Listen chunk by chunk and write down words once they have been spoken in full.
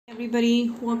everybody,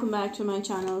 welcome back to my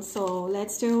channel. So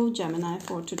let's do Gemini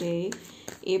for today,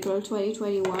 April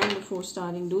 2021. Before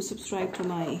starting, do subscribe to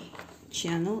my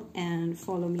channel and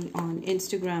follow me on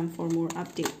Instagram for more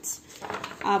updates.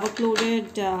 I've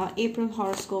uploaded April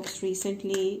horoscopes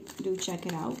recently. Do check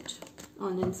it out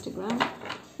on Instagram.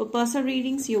 For personal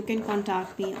readings, you can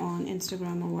contact me on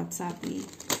Instagram or WhatsApp me.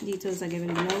 Details are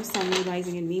given below. Sun, Moon,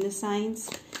 Rising and Venus signs.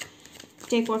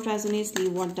 Take what resonates,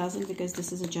 leave what doesn't, because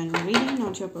this is a general reading,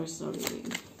 not your personal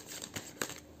reading.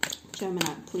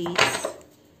 Gemini, please.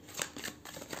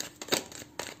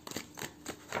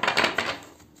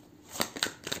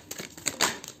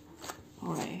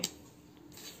 Alright.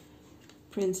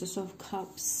 Princess of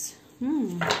Cups.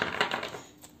 Dealing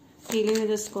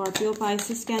with a Scorpio,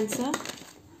 Pisces, Cancer.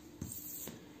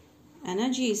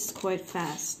 Energy is quite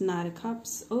fast. Knight of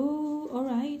Cups. Oh,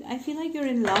 alright. I feel like you're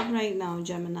in love right now,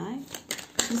 Gemini.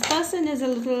 This person is a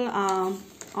little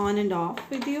on and off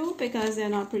with you because they're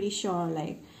not pretty sure.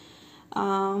 Like,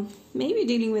 maybe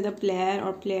dealing with a player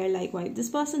or player-like wife. This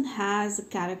person has a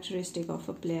characteristic of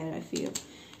a player, I feel.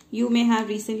 You may have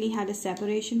recently had a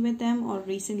separation with them or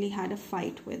recently had a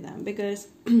fight with them, because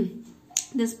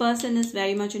this person is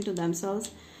very much into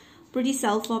themselves. Pretty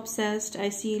self-obsessed. I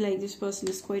see like this person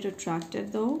is quite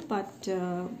attractive though, but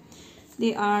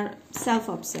they are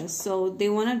self-obsessed. So they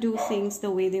want to do things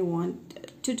the way they want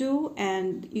to do,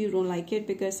 and you don't like it,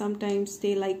 because sometimes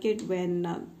they like it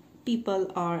when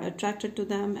people are attracted to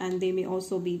them, and they may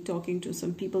also be talking to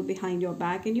some people behind your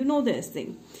back, and you know this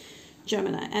thing,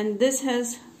 Gemini, and this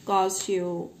has caused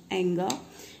you anger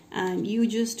and you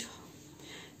just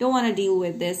don't want to deal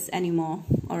with this anymore.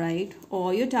 All right,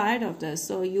 or you're tired of this,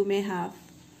 so you may have,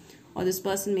 or this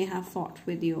person may have fought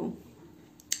with you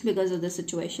because of the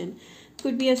situation.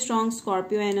 Could be a strong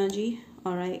Scorpio energy.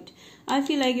 All right, I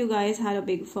feel like you guys had a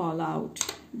big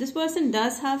fallout. This person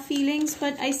does have feelings,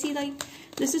 but I see like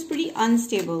this is pretty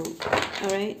unstable. All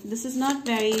right, this is not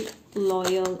very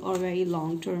loyal or very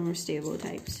long-term or stable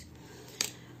types.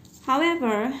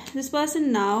 However, this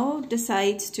person now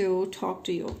decides to talk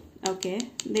to you. Okay,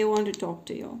 they want to talk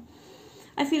to you.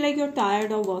 I feel like you're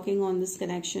tired of working on this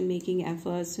connection, making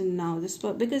efforts, and now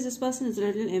because this person is a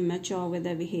little immature with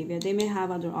their behavior. They may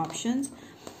have other options,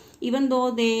 even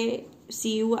though they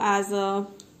see you as a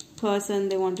person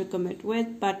they want to commit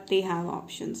with, but they have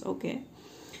options. Okay,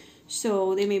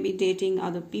 so they may be dating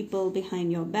other people behind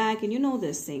your back, and you know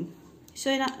this thing.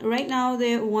 So right now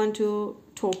they want to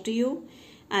talk to you,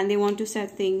 and they want to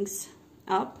set things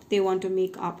up. They want to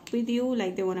make up with you,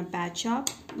 like they want to patch up,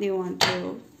 they want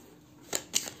to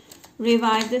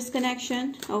revive this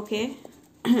connection. Okay,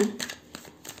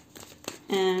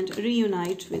 and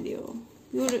reunite with you.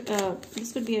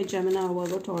 This could be a Gemini,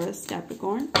 Virgo, Taurus,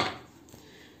 Capricorn.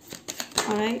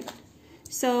 All right,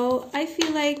 so I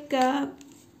feel like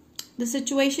the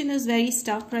situation is very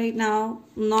stuck right now,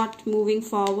 not moving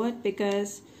forward,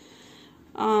 because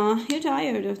you're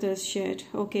tired of this shit.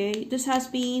 Okay, this has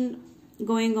been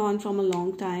going on from a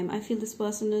long time. I feel this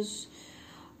person is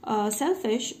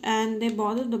selfish, and they're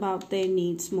bothered about their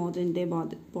needs more than they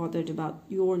bothered about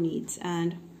your needs,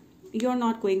 and you're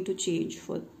not going to change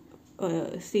for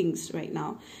things right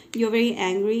now. You're very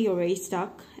angry, you're very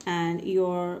stuck, and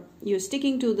you're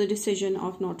sticking to the decision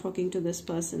of not talking to this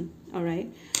person. All right,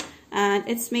 and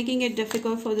it's making it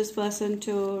difficult for this person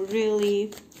to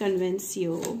really convince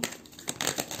you.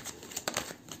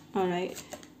 All right,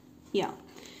 yeah.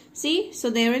 See, so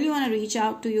they really want to reach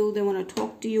out to you, they want to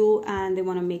talk to you, and they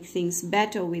want to make things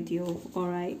better with you. All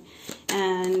right,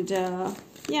 and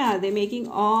yeah, they're making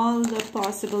all the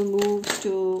possible moves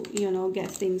to, you know,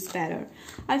 get things better.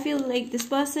 I feel like this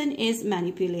person is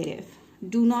manipulative.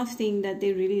 Do not think that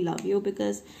they really love you,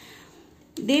 because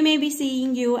they may be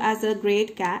seeing you as a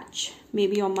great catch.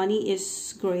 Maybe your money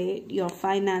is great, your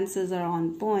finances are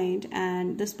on point,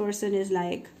 and this person is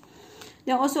like,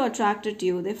 they're also attracted to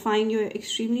you. They find you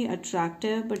extremely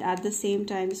attractive, but at the same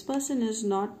time, this person is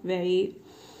not very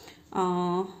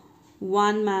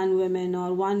one-man women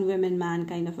or one-women-man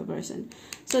kind of a person.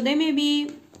 So they may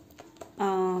be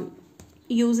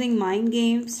using mind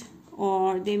games,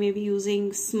 or they may be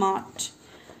using smart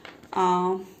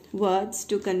words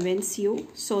to convince you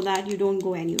so that you don't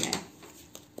go anywhere.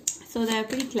 So they're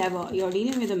pretty clever. You're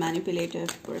dealing with a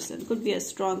manipulative person. Could be a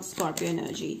strong Scorpio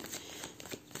energy.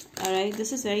 All right,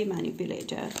 this is very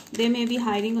manipulative. They may be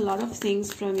hiding a lot of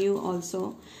things from you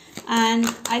also, and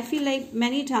I feel like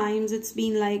many times it's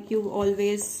been like you've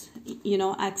always, you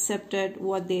know, accepted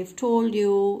what they've told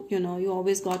you. You know, you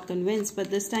always got convinced,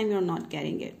 but this time you're not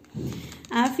getting it.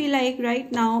 I feel like right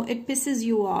now it pisses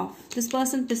you off. This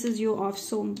person pisses you off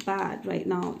so bad right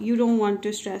now. You don't want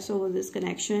to stress over this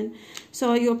connection.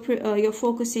 So you're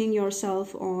focusing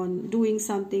yourself on doing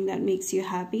something that makes you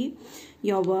happy.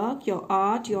 Your work, your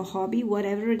art, your hobby,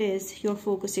 whatever it is, you're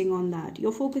focusing on that.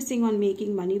 You're focusing on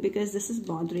making money because this is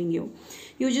bothering you.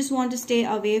 You just want to stay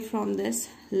away from this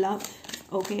love,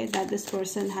 okay, that this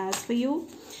person has for you.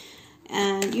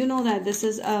 And you know that this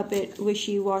is a bit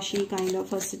wishy-washy kind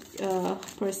of a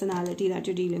personality that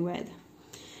you're dealing with.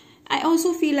 I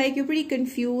also feel like you're pretty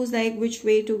confused, like which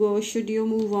way to go. Should you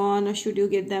move on, or should you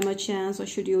give them a chance, or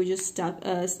should you just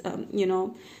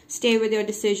stay with your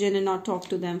decision and not talk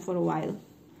to them for a while?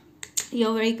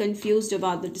 You're very confused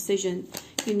about the decision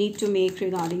you need to make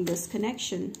regarding this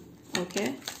connection,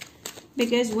 okay?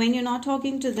 Because when you're not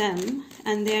talking to them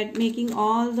and they're making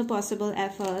all the possible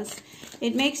efforts,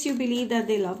 it makes you believe that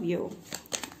they love you,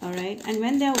 all right? And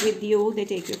when they're with you, they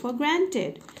take you for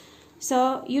granted.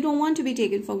 So you don't want to be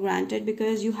taken for granted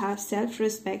because you have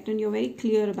self-respect and you're very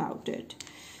clear about it.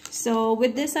 So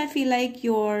with this, I feel like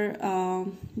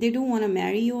they do want to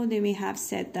marry you. They may have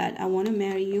said that I want to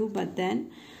marry you, but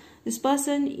then this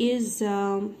person is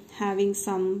having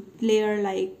some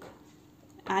player-like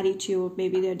attitude.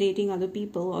 Maybe they're dating other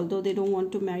people, although they don't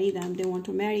want to marry them. They want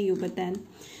to marry you, but then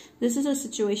this is a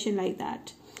situation like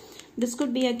that. This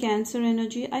could be a Cancer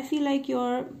energy. I feel like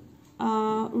you're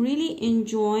really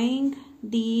enjoying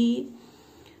the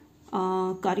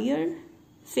career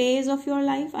phase of your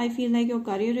life. I feel like your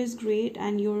career is great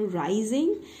and you're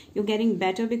rising. You're getting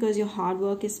better because your hard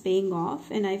work is paying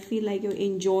off. And I feel like you're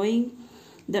enjoying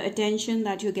the attention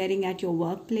that you're getting at your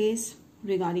workplace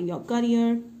regarding your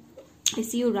career. I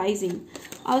see you rising.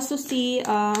 I also see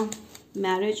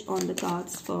marriage on the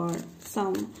cards for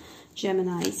some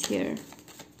Geminis here.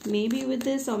 Maybe with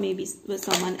this or maybe with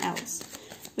someone else.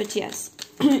 But yes,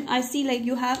 I see like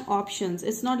you have options.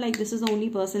 It's not like this is the only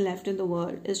person left in the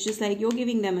world. It's just like you're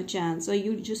giving them a chance, or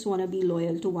you just want to be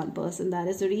loyal to one person. That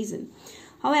is the reason.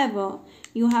 However,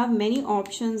 you have many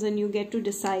options and you get to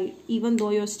decide, even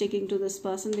though you're sticking to this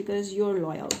person because you're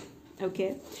loyal,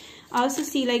 okay? I also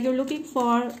see like you're looking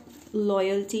for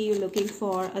loyalty. You're looking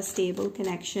for a stable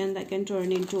connection that can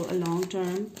turn into a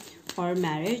long-term or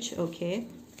marriage, okay?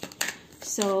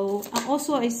 So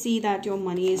also I see that your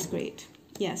money is great.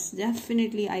 Yes,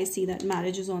 definitely I see that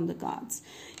marriage is on the cards.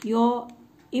 Your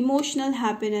emotional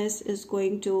happiness is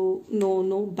going to know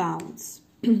no bounds.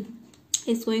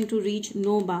 It's going to reach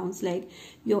no bounds. Like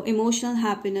your emotional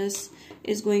happiness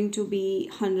is going to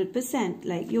be 100%.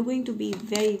 Like you're going to be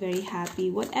very, very happy.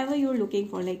 Whatever you're looking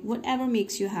for, like whatever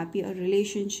makes you happy, a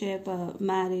relationship, a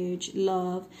marriage,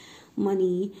 love,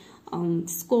 money,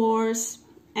 scores,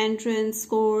 entrance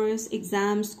scores,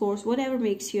 exam scores, whatever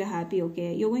makes you happy,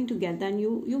 okay, you're going to get that. And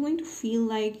you're going to feel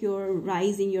like you're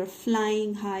rising, you're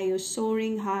flying high, you're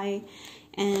soaring high.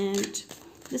 And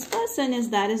this person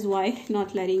that is why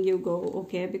not letting you go,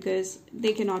 okay, because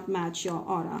they cannot match your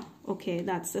aura, okay,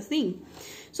 that's the thing.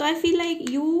 So I feel like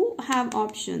you have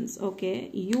options, okay,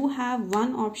 you have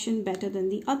one option better than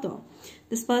the other.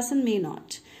 This person may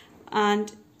not, and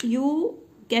you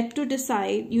get to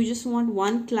decide. You just want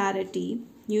one clarity.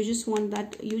 You just want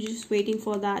that, you're just waiting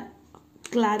for that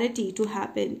clarity to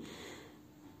happen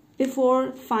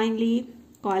before finally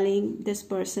calling this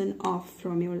person off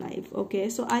from your life, okay?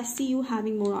 So I see you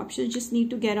having more options. You just need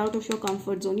to get out of your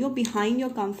comfort zone. You're behind your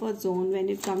comfort zone when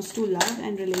it comes to love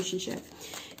and relationship.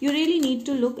 You really need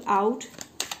to look out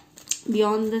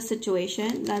beyond the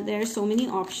situation, that there are so many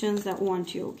options that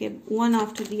want you, okay? One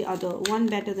after the other, one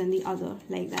better than the other,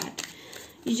 like that.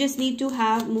 You just need to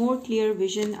have more clear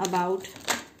vision about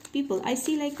people. I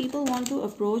see like people want to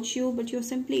approach you, but you're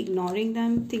simply ignoring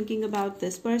them, thinking about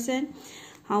this person.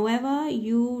 However,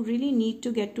 you really need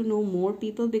to get to know more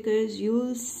people, because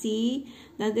you'll see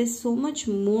that there's so much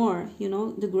more, you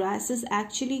know, the grass is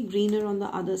actually greener on the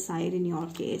other side in your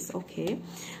case, okay?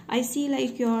 I see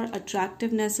like your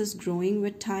attractiveness is growing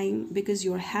with time, because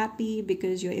you're happy,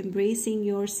 because you're embracing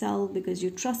yourself, because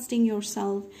you're trusting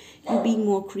yourself, you're being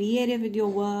more creative with your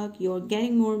work, you're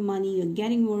getting more money, you're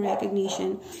getting more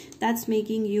recognition. That's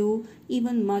making you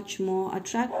even much more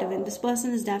attractive, and this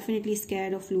person is definitely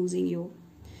scared of losing you.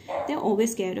 They're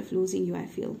always scared of losing you, I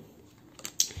feel.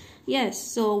 Yes,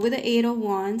 so with the 8 of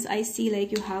Wands, I see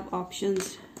like you have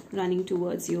options running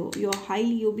towards you. You're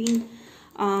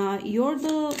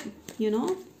the, you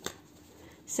know,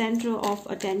 center of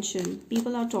attention.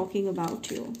 People are talking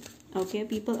about you, okay?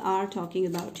 People are talking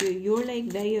about you. You're like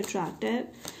very attractive,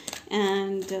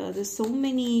 and there's so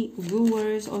many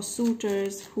wooers or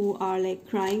suitors who are like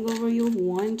crying over you, who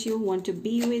want to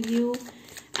be with you.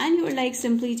 and you're like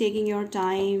simply taking your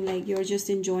time, like you're just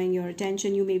enjoying your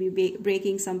attention. You may be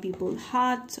breaking some people's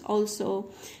hearts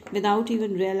also without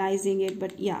even realizing it.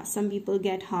 But yeah, some people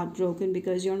get heartbroken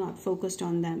because you're not focused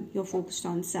on them, you're focused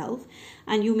on self,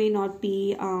 and you may not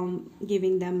be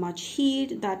giving them much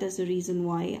heed. That is the reason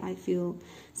why I feel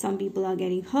some people are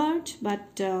getting hurt.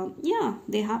 But yeah,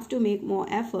 they have to make more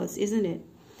efforts, isn't it?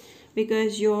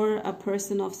 Because you're a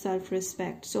person of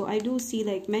self-respect. So I do see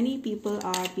like many people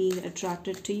are being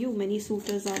attracted to you. Many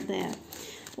suitors are there.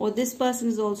 Or this person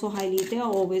is also highly, they are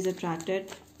always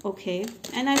attracted. Okay.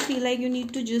 And I feel like you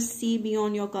need to just see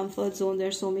beyond your comfort zone.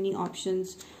 There's so many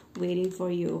options waiting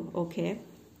for you. Okay.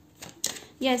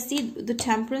 Yes, see, the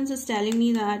Temperance is telling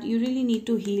me that you really need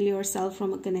to heal yourself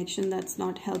from a connection that's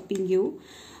not helping you.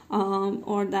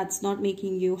 Or that's not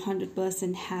making you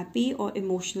 100% happy or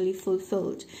emotionally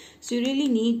fulfilled. So you really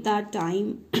need that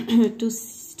time to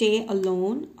stay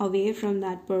alone, away from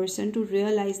that person, to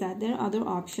realize that there are other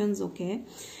options, okay?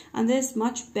 And there's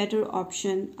much better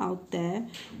option out there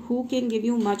who can give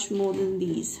you much more than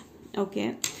these,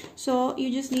 okay? So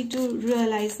you just need to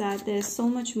realize that there's so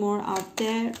much more out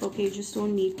there, okay? You just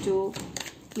don't need to,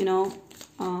 you know,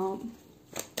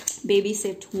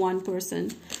 babysit one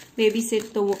person.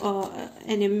 Babysit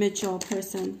an immature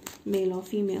person, male or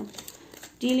female.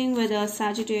 Dealing with a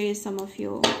Sagittarius, some of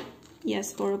you.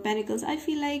 Yes, Four of Pentacles. I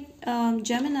feel like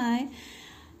Gemini,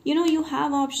 you know, you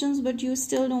have options, but you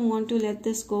still don't want to let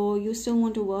this go. You still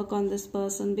want to work on this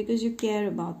person because you care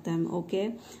about them,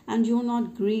 okay? And you're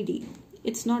not greedy.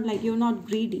 It's not like you're not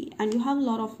greedy, and you have a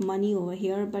lot of money over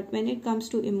here, but when it comes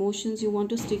to emotions, you want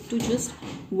to stick to just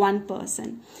one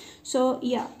person. So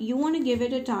yeah, you want to give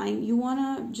it a time. You want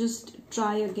to just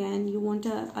try again. You want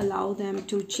to allow them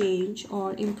to change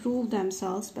or improve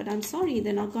themselves, but I'm sorry,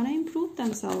 they're not going to improve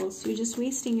themselves. You're just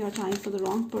wasting your time for the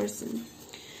wrong person.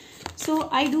 So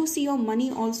I do see your money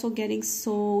also getting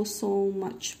so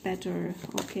much better,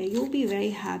 okay? You'll be very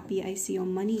happy. I see your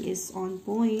money is on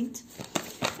point,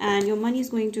 and your money is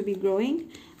going to be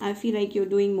growing. I feel like you're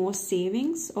doing more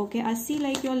savings, okay? I see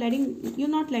like you're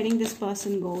not letting this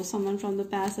person go. Someone from the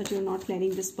past that you're not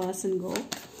letting this person go.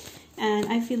 And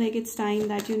I feel like it's time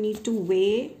that you need to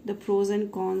weigh the pros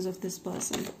and cons of this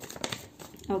person,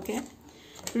 okay?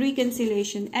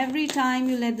 Reconciliation. Every time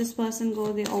you let this person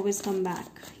go, they always come back.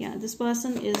 Yeah, this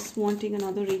person is wanting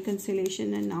another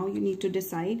reconciliation, and now you need to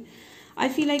decide. I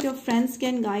feel like your friends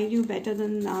can guide you better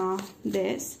than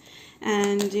this,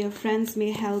 and your friends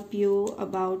may help you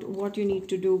about what you need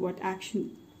to do, what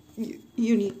action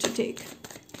you need to take.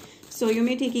 So you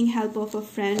may be taking help of a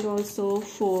friend also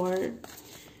for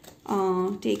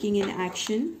taking in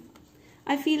action.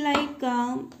 I feel like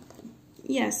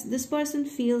yes, this person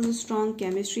feels a strong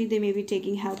chemistry. They may be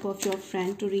taking help of your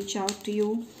friend to reach out to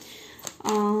you.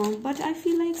 But I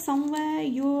feel like somewhere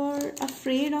you're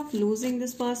afraid of losing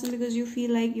this person because you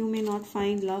feel like you may not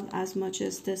find love as much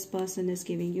as this person is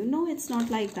giving you. No, it's not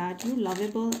like that. You're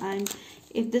lovable, and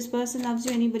if this person loves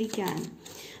you, anybody can.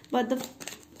 But the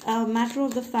matter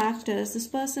of the fact is, this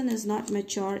person is not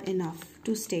mature enough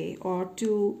to stay or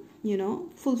to, you know,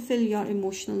 fulfill your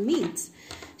emotional needs.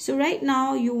 So right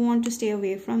now you want to stay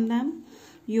away from them.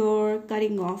 You're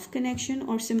cutting off connection,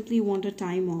 or simply want a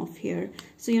time off here.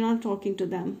 So you're not talking to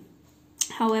them.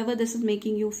 However, this is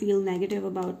making you feel negative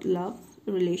about love,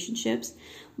 relationships.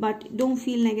 But don't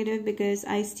feel negative, because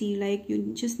I see like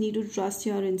you just need to trust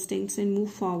your instincts and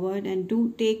move forward and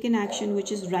take an action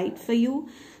which is right for you.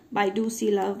 But I do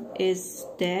see love is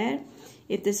there.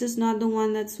 If this is not the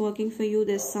one that's working for you,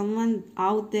 there's someone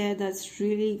out there that's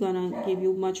really gonna give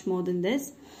you much more than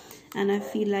this. And I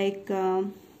feel like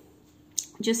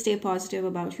just stay positive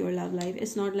about your love life.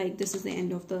 It's not like this is the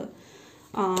end of the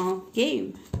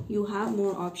game. You have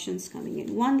more options coming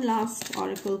in. One last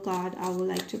oracle card I would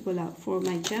like to pull out for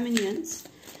my Geminians.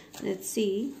 Let's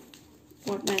see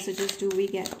what messages do we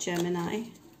get, Gemini.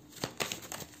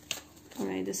 All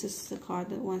right, this is the card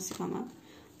that wants to come up.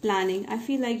 Planning. I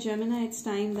feel like Gemini, it's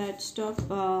time that stop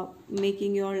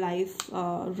making your life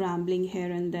rambling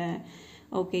here and there.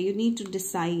 Okay, you need to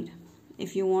decide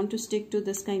if you want to stick to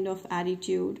this kind of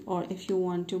attitude or if you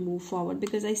want to move forward,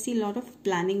 because I see a lot of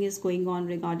planning is going on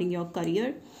regarding your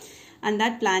career, and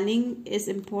that planning is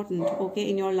important, okay,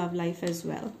 in your love life as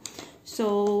well.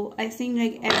 So I think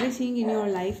like everything in your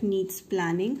life needs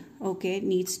planning, okay,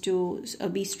 needs to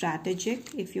be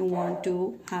strategic if you want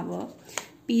to have a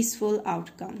peaceful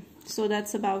outcome. So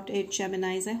that's about it,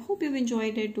 Geminis. I hope you've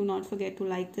enjoyed it. Do not forget to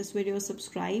like this video,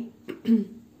 subscribe,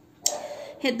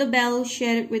 hit the bell,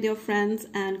 share it with your friends,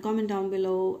 and comment down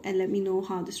below and let me know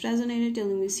how this resonated. Till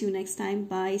we see you next time.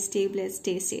 Bye. Stay blessed.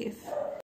 Stay safe.